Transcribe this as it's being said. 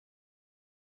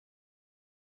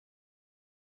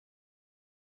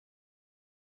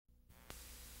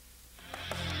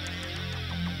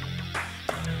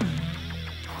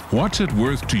What's it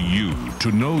worth to you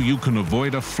to know you can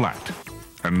avoid a flat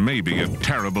and maybe a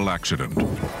terrible accident?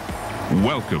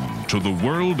 Welcome to the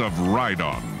world of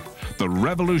Ride-On, the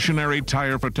revolutionary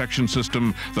tire protection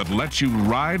system that lets you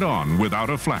ride on without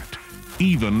a flat,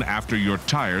 even after your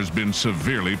tire's been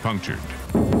severely punctured.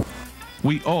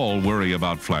 We all worry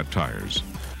about flat tires.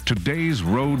 Today's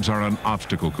roads are an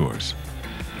obstacle course.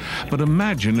 But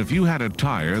imagine if you had a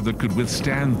tire that could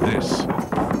withstand this,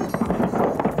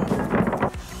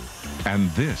 and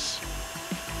this,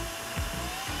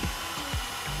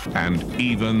 and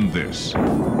even this,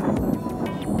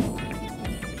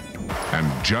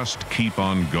 and just keep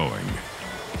on going.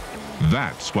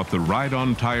 That's what the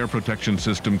Ride-On tire protection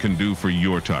system can do for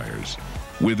your tires.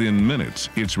 Within minutes,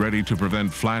 it's ready to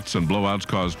prevent flats and blowouts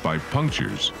caused by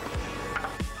punctures,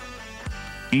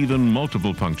 even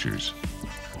multiple punctures,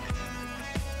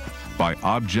 by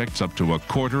objects up to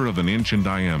 1/4 inch in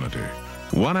diameter.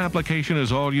 One application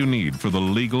is all you need for the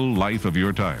legal life of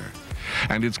your tire,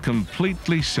 and it's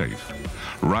completely safe.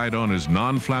 Ride-On is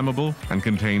non-flammable and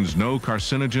contains no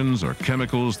carcinogens or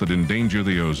chemicals that endanger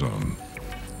the ozone.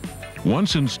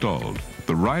 Once installed,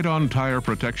 the Ride-On tire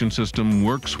protection system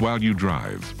works while you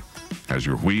drive. As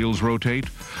your wheels rotate,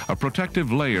 a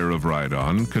protective layer of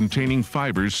Ride-On containing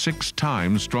fibers 6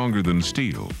 times stronger than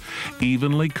steel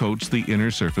evenly coats the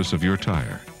inner surface of your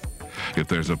tire. If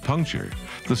there's a puncture,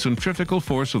 the centrifugal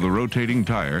force of the rotating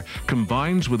tire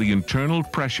combines with the internal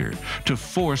pressure to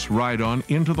force Ride-On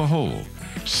into the hole,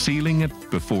 sealing it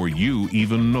before you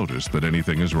even notice that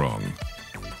anything is wrong.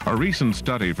 A recent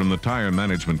study from the Tire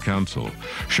Management Council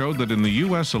showed that in the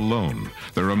U.S. alone,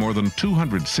 there are more than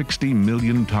 260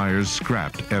 million tires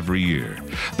scrapped every year.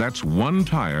 That's 1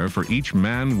 tire for each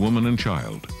man, woman, and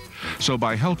child. So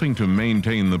by helping to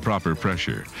maintain the proper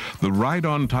pressure, the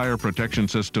Ride-On tire protection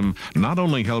system not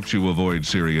only helps you avoid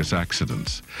serious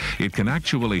accidents, it can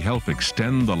actually help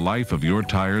extend the life of your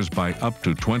tires by up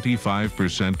to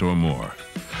 25% or more.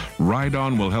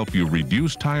 Ride-On will help you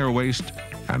reduce tire waste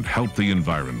and help the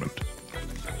environment.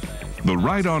 The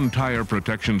Ride-On tire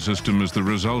protection system is the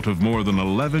result of more than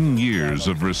 11 years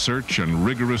of research and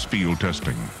rigorous field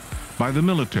testing by the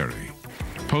military,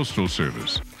 postal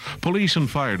service, police and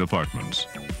fire departments,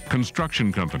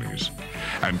 construction companies,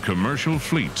 and commercial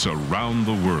fleets around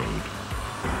the world.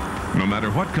 No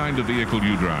matter what kind of vehicle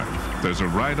you drive, there's a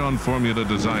Ride-On formula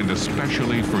designed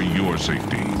especially for your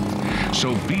safety.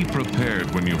 So be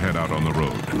prepared when you head out on the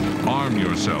road. Arm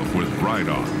yourself with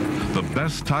Ride-On, the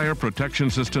best tire protection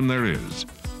system there is.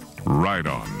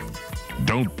 Ride-On.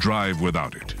 Don't drive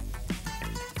without it.